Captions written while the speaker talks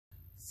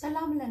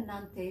ሰላም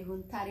ለእናንተ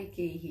ይሁን ታሪኬ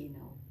ይሄ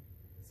ነው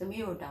ስሜ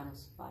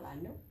ዮርዳኖስ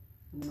ባላለው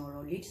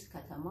ምኖረው ሊድስ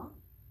ከተማ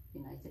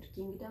ዩናይትድ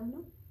ኪንግደም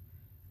ነው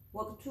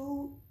ወቅቱ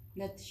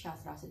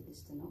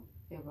 2016 ነው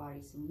ፌብሩዋሪ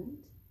 8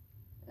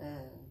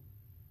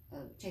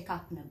 ቼክ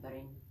አፕ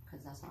ነበረኝ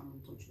ከዛ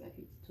ሳምንቶች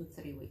በፊት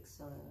 2-3 weeks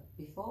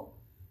before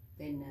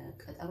then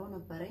ቀጠሮ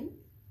ነበረኝ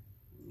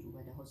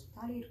ወደ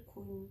ሆስፒታል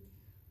ሄድኩኝ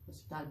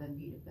ሆስፒታል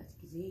በሚሄድበት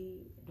ጊዜ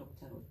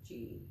ዶክተሮች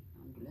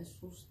አንድ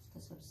ለሶስት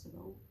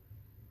ተሰብስበው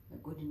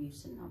good news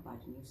እና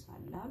bad news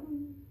አላሉ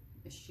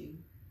እሺ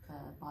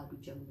ከባዱ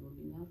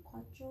ጀምሮልኝ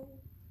አልኳቸው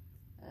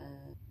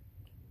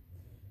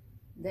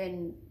then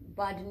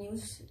bad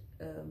news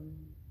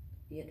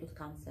የጡት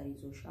ካንሰር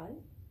ይዞሻል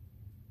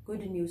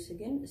good news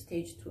ግን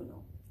stage 2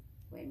 ነው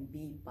ወይም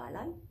B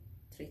ይባላል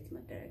ትሪት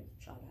መደረግ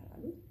ይቻላል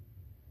አሉ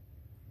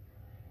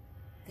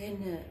then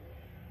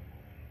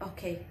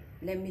okay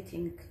let me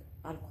think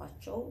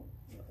አልኳቸው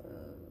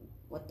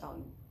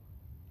ወጣሁኝ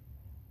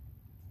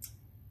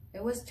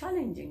It was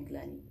challenging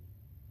Lenny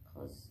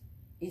because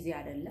easy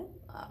አይደለም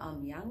I'm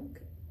young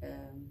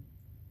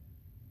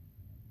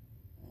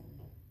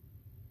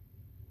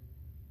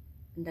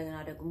እንደገና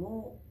ደግሞ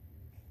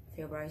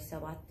February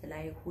 7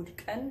 ላይ እሁድ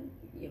ቀን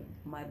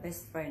my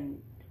best friend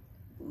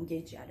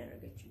engage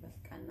ያደረገችበት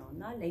ቀን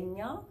ነውና ለኛ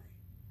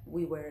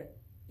we were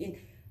in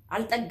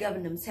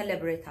አልጠገብንም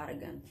celebrate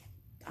አድርገን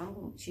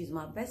she's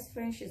my best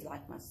friend she's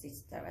like my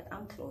sister but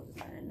I'm close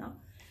ነንና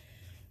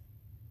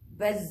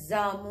በዛ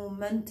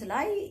ሞመንት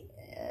ላይ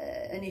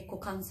እኔ እኮ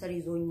ካንሰር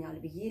ይዞኛል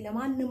ብዬ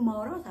ለማንንም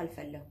ማውራት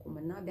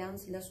አልፈለኩምና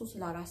ቢያንስ ለሶስት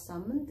ለአራት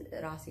ሳምንት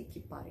ራሴ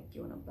ኪፕ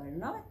አድርጌው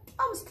ነበርና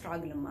በጣም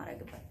ስትራግል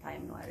ማረግበት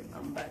ታይም ነው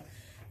አይሪመምበር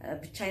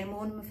ብቻዬን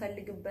መሆን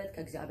መፈልግበት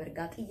ከእግዚአብሔር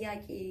ጋር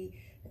ጥያቄ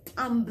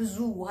በጣም ብዙ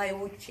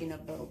ዋዮች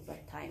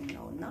የነበሩበት ታይም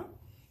ነውና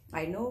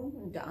I know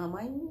እንደ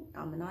አማኝ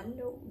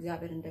አምናለሁ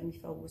እግዚአብሔር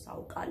እንደሚፈውስ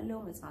አውቃለሁ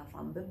መጽሐፍ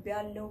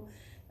አንብቤያለሁ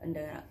እንደ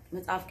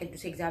መጽሐፍ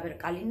ቅዱስ እግዚአብሔር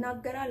ቃል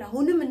ይናገራል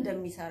አሁንም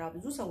እንደሚሰራ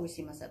ብዙ ሰዎች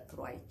ሲመሰክሩ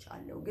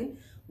አይቻለሁ ግን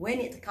when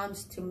it comes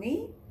to me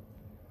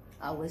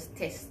I was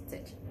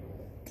tested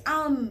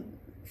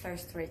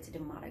frustrated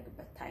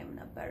ማረግበት ታይም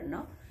ነበርና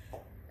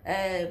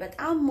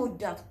በጣም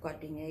ሞዳት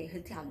ጓደኛዬ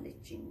እህት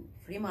ያለችኝ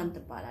ፍሪማን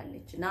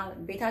ትባላለችና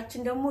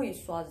ቤታችን ደግሞ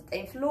የሷ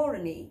 9 ፍሎር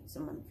እኔ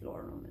 8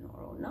 ፍሎር ነው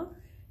የምኖረውና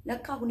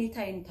ለካ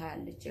ሁኔታዬን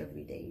ታያለች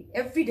every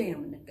day ነው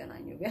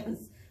የምንገናኘው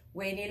ቢያንስ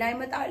ወይኔ ላይ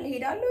መጣል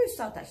ሄዳለሁ እሷ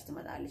ታች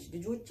ትመጣለች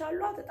ልጆች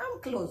አሏት በጣም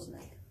ክሎዝ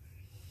ነን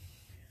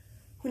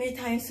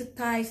ሁኔታዬን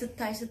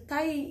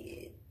ስታይ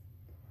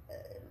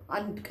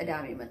አንድ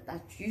ቅዳሜ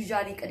መጣች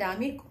usually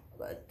ቅዳሜ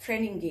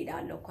ትሬኒንግ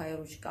ሄዳለሁ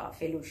ኳየሮች ጋር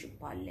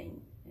ፌሎሺፕ አለኝ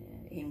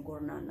ይሄን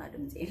ጎርናና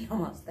ድምጼን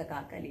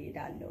ለማስተካከል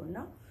ሄዳለሁና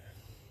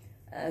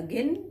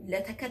ግን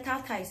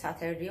ለተከታታይ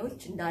ሳተርዴዎች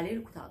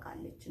እንዳልልኩ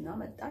ታውቃለችና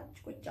መጣች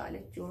ቁጭ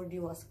አለች ጆርዲ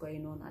ዋስ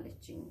going on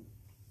አለችኝ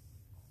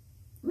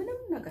ምንም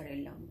ነገር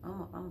የለም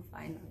I'm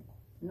fine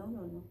no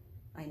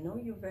I know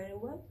you very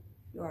well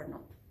you are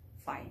not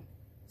fine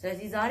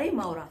ስለዚህ ዛሬ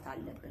ማውራት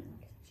አለብን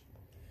አለች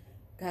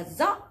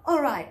ከዛ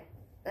all right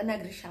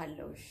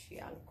እነግርሻለሁ እሺ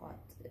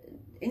አልኳት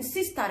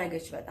ኢንሲስት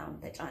አደረገች በጣም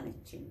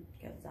ተጫነችኝ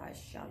ከዛ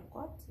እሺ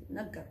አልኳት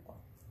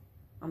ነገርኳት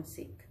I'm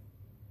sick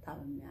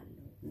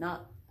ታምኛለሁና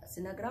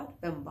ስነግራት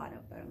በእንባ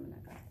ነበር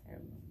ምነግራት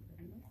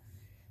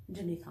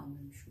እንደኔ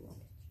ታመምሽው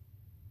አለች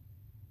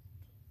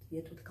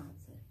የጡት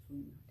ካንሰር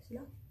ይዞኛል ስላ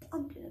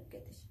በጣም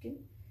ደነገጠች ግን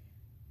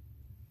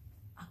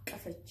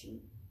አቀፈችኝ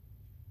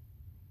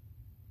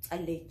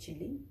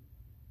ጸለየችልኝ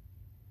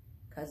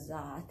ከዛ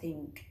I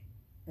think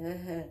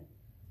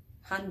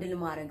ሃንድል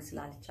ማድረግ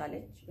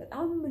ስላልቻለች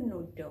በጣም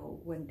ምንወደው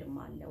ወንድም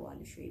አለ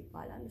ዋልሾ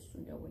ይባላል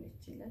እሱን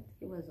ደወለችለት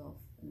ይወዛው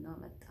እና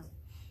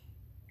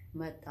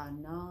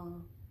መጣና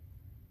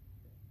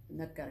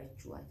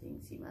ነገረችው I think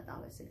ሲመጣ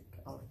በስልክ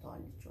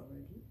አውርተዋለች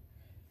already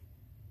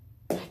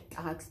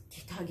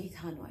ጌታ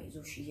ነው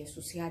አይዞሽ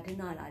ኢየሱስ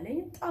ያድናል አለኝ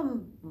በጣም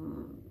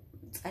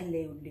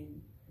ጸለዩልኝ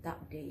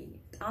that day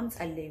በጣም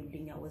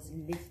ጸለዩልኝ I was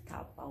lift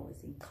up I was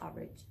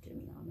encouraged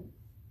ምናምን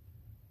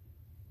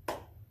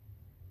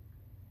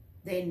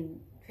then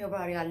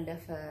February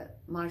አለፈ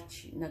ማርች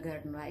ነገር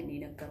ላይ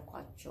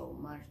ነገርኳቸው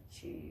ማርች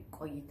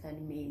ቆይተን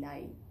ሜይ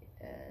ላይ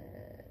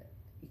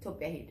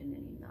ኢትዮጵያ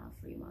ሄድንና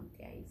ፍሪማን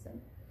ተያይዘን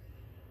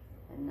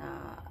እና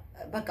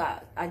በቃ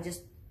I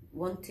just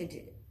wanted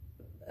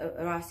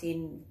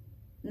ራሴን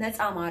ነፃ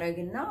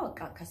ማረግና በቃ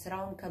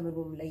ከስራውን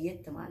ከምሩም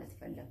ለየት ማለት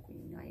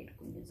ፈለኩኝና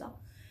ሄድኩኝ እዛ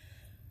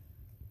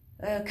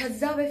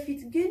ከዛ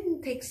በፊት ግን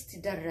ቴክስት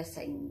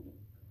ደረሰኝ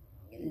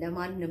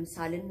ለማንንም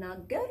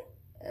ሳልናገር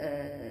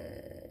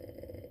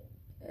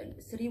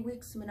 3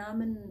 weeks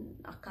ምናምን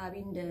አካባቢ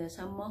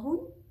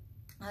እንደሰማሁኝ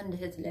አንድ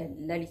እህት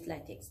ለሊት ላይ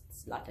ቴክስት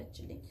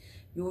ስላተችልኝ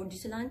ዮርዲ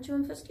ስላንቺ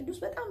መንፈስ ቅዱስ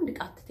በጣም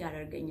ድቃት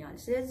ያደርገኛል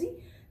ስለዚህ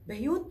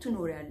በህይወት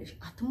ትኖሪያለሽ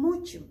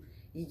አትሞችም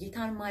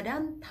የጌታን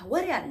ማዳን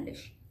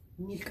ታወሪያለሽ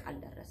ሚል ቃል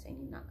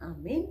ደረሰኝና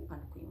አሜን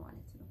አልኩኝ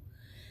ማለት ነው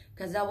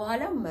ከዛ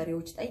በኋላ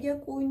መሪዎች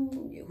ጠየቁኝ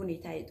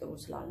ሁኔታዬ ጥሩ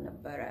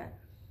ስላልነበረ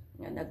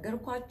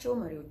ነገርኳቸው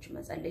መሪዎች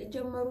መጸለይ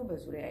ጀመሩ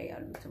በዙሪያ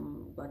ያሉትም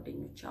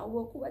ጓደኞች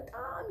አወቁ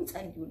በጣም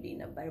ይጸልዩልኝ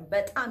ነበር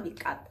በጣም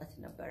ይቃጠት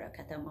ነበር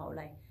ከተማው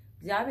ላይ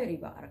እግዚአብሔር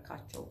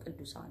ይባርካቸው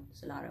ቅዱሳን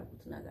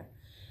ስላረጉት ነገር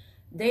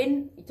then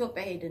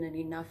ኢትዮጵያ ሄድን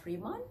እኔና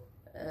ፍሪማን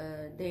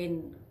then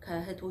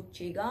ከህቶቼ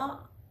ጋር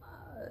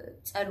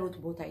ጸሎት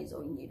ቦታ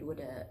ይዘውኝ ሄዱ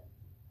ወደ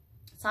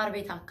ሳር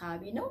ቤት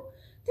አካባቢ ነው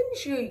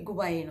ትንሽ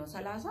ጉባኤ ነው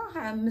 30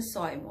 25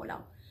 ሰው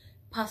አይሞላም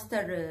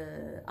ፓስተር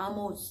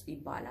አሞስ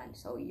ይባላል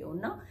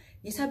ሰውየውና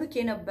ይሰብክ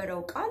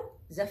የነበረው ቃል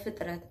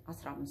ዘፍጥረት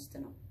 15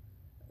 ነው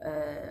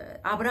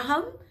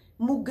አብርሃም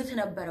ሙግት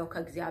ነበረው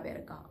ከእግዚአብሔር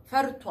ጋር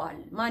ፈርቷል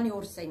ማን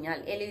ይወርሰኛል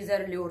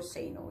ኤሌዘር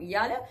ሊወርሰኝ ነው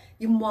ይያለ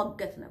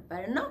ይሟገት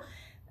ነበርና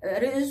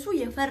ርዕሱ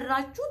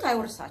የፈራችሁት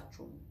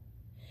አይወርሳችሁም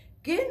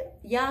ግን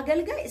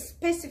ያገልጋይ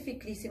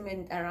ስፔሲፊክሊ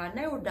ሲመን ጠራና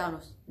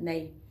ዮርዳኖስ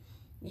ነይ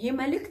ይሄ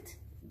መልእክት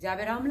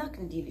እግዚአብሔር አምላክ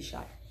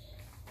እንዲልሻል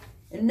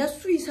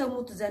እነሱ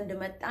ይሰሙት ዘንድ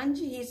መጣ እንጂ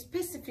ይሄ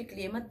ስፔሲፊክሊ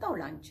የመጣው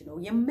ላንቺ ነው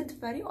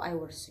የምትፈሪው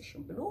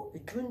አይወርስሽም ብሎ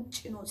እጁን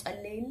ጭኖ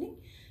ጸለየልኝ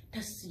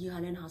ደስ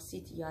ያለን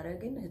ሐሴት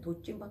ያረግን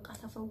እህቶችን በቃ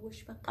ተፈወሽ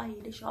በቃ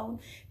ሄደሽ አሁን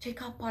ቼክ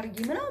አፕ አርጊ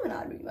ምናምን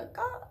አሉኝ በቃ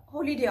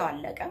ሆሊዴው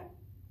አለቀ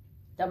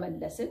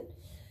ተመለስን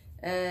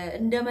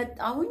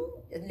እንደመጣሁኝ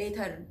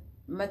ሌተር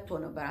መጥቶ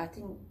ነበር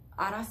አትኝ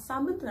 4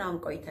 ሳምንት ምናምን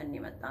ቆይተን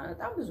የመጣ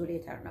በጣም ብዙ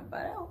ሌተር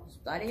ነበር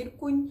ሆስፒታል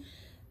ሄድኩኝ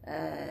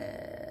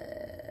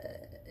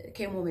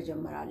ኬሞ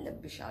መጀመር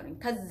አለብሽ አሉኝ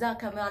ከዛ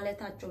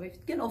ከማለታቸው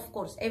በፊት ግን ኦፍ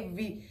ኮርስ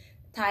ኤቭሪ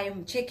ታይም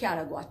ቼክ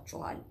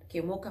ያረጋችኋል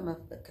ኬሞ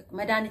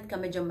መድኃኒት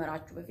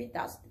ከመጀመራችሁ በፊት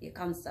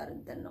የካንሰር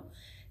እንትን ነው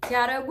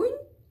ሲያረጉኝ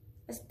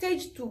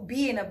ስቴጅ 2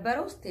 ቢ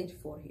የነበረው ስቴጅ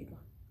 4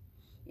 ሄዷል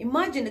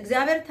ኢማጂን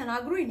እግዚአብሔር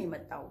ተናግሮኝ ነው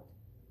የመጣው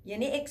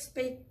የኔ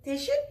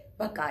ኤክስፔክቴሽን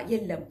በቃ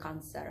የለም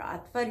ካንሰር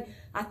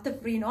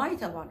አትፍሪ ነው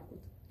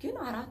አይተባልኩት ግን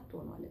 4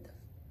 ሆኗል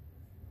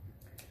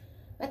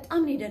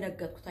በጣም ነው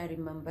የደነገጥኩት አይ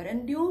ሪመምበር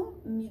እንዲሁም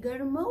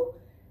የሚገርመው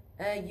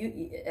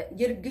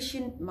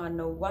ይርግሽን ማን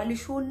ነው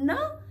ዋልሾና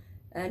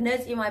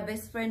ነፂ my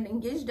best friend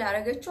engaged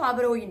አረጋቸው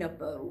አብረውኝ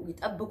ነበሩ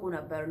ይጠብቁ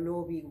ነበር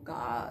ሎቢው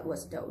ጋር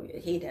ወስደው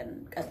ሄደን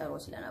ቀጠሮ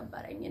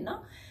ስለነበረኝና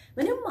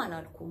ምንም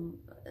አላልኩም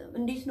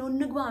እንዴት ነው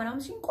እንግባ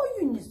ምናምን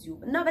ሲቆዩኝ እዚሁ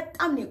እና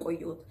በጣም ነው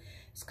የቆየሁት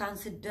ስካን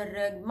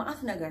ሲደረግ ማአት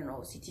ነገር ነው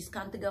ሲቲ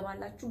ስካን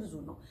ትገባላችሁ ብዙ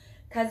ነው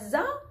ከዛ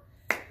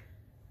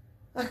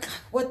በቃ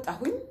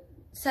ወጣሁኝ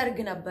ሰርግ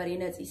ነበር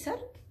የነፂ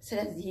ሰርግ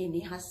ስለዚህ እኔ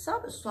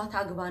ሐሳብ እሷ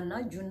ታግባና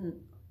ጁን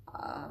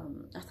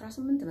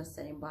 18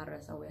 መሰለኝ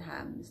ባረሰው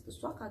 25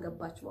 እሷ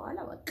ካገባች በኋላ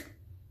በቃ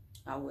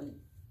አሁን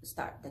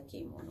start the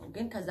chemo ነው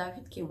ግን ከዛ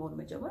በፊት ኬሞን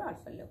መጀመር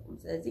አልፈለኩም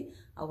ስለዚህ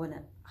I want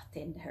to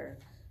attend her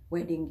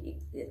wedding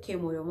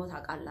ኬሞ ደግሞ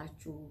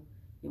ታቃላችሁ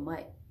you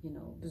might you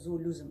know ብዙ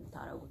ሉዝ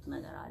የምታረጉት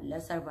ነገር አለ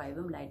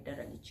ሰርቫይቭም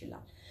ላይደረግ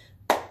ይችላል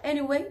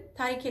anyway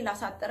ታሪኬን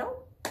ላሳጥረው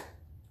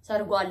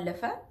ሰርጓ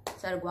አለፈ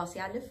ሰርጓ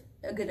ሲያልፍ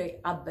እግሬ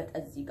አበጠ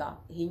እዚህ ጋር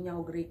ይሄኛው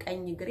እግሬ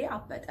ቀኝ እግሬ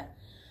አበጠ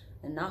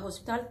እና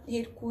ሆስፒታል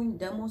ሄድኩኝ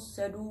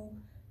ደሞሰዱ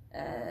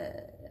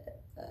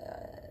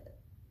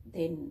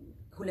then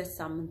 2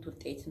 ሳምንት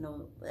ውጤት ነው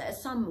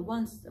some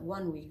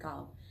one week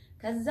out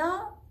ከዛ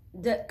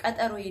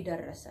ቀጠሮ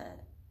ይደረሰ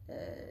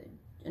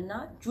እና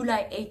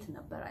ጁላይ 8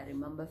 ነበር I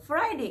remember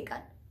ፍራይዴይ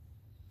ቀን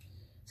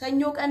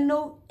ሰኞ ቀን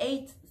ነው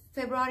 8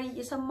 ፌብሩዋሪ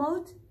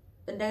የሰማሁት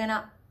እንደገና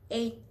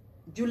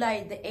 8 ጁላይ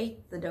the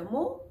 8th ደግሞ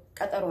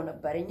ቀጠሮ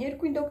ነበርኝ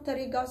ሄድኩኝ ዶክተር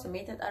ጋር ስሜ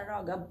ተጠራ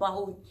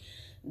ገባሁኝ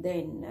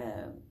then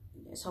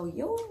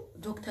ሰውየው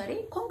ዶክተሬ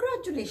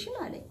ኮንግራቹሌሽን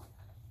አለኝ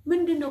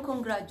ምንድነው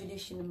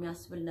ኮንግራቹሌሽን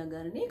የሚያስብል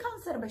ነገር እኔ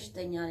ካንሰር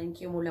በሽተኛ ነኝ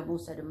ኬሞ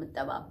ለመውሰድ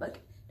የምጠባበቅ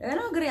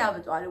እና ግሬ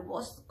አብጧል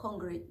was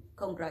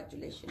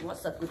congratulations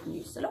what's up with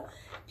you ስለው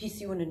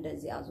ፒሲውን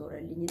እንደዚህ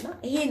አዞረልኝና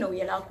ይሄ ነው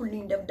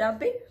የላኩልኝ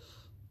ደብዳቤ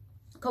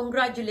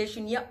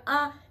congratulations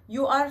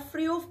you are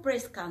free of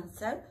breast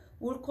cancer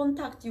we'll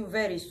contact you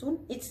very soon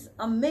it's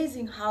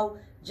amazing how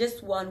just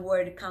one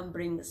word can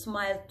bring a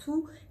smile to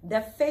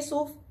the face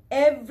of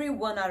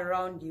everyone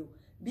around you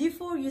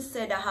before you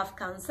said I have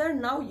cancer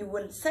now you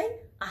will say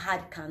I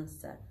had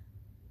cancer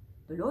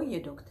below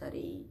your doctor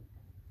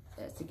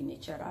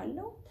signature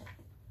allo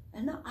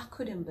and I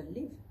couldn't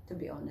believe to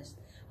be honest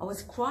I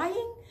was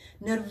crying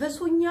nervous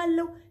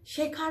ሆኛለሁ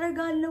ሼክ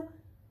አረጋለሁ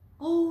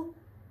oh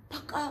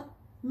በቃ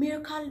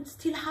miracle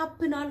still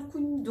happen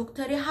አልኩኝ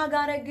ዶክተር ሀጋ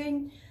አረገኝ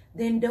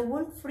then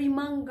ደወል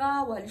ፍሪማንጋ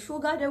ዋልሾ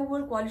ጋር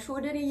ደወል ዋልሾ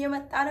ወደኔ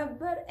እየመጣ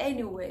ነበር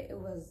anyway it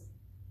was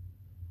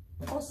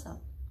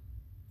awesome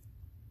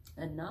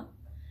እና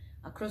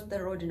across the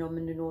road ነው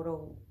የምንኖረው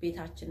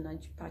ቤታችንና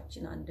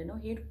ጂፓችን አንድ ነው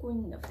ሄድኩኝ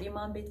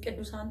ፍሪማን ቤት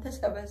ቅዱሳን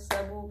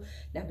ተሰበሰቡ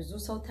ለብዙ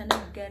ሰው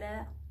ተነገረ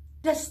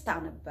ደስታ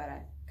ነበረ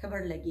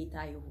ክብር ለጌታ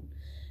ይሁን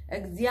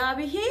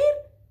እግዚአብሔር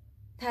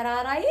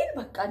ተራራዬን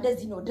በቃ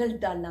እንደዚህ ነው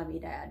ደልዳላ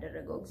ሜዳ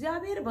ያደረገው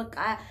እግዚአብሔር በቃ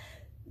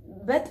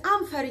በጣም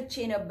ፈርቼ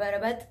ነበር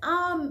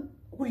በጣም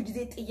ሁሉ ጊዜ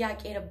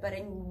ጥያቄ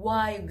ነበርኝ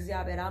why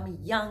እግዚአብሔር am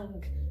young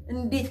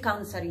እንዴት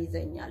ካንሰር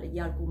ይዘኛል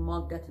ያልኩ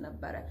ማገት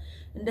ነበር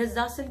እንደዛ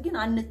ስል ግን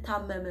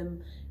አንታመምም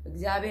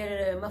እግዚአብሔር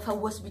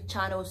መፈወስ ብቻ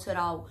ነው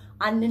ስራው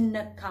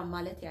አንነካም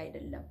ማለት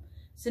አይደለም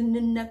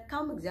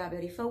ስንነካም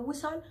እግዚአብሔር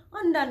ይፈውሳል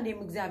አንዳንዴም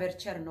እግዚአብሔር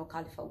ቸር ነው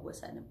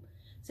ካልፈወሰንም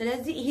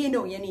ስለዚህ ይሄ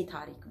ነው የኔ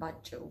ታሪክ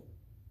ባጭሩ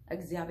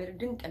እግዚአብሔር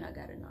ድንቅ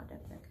ነገርን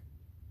አደረገ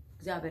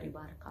እግዚአብሔር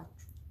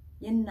ይባርካችሁ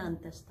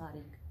የናንተስ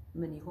ታሪክ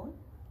ምን ይሆን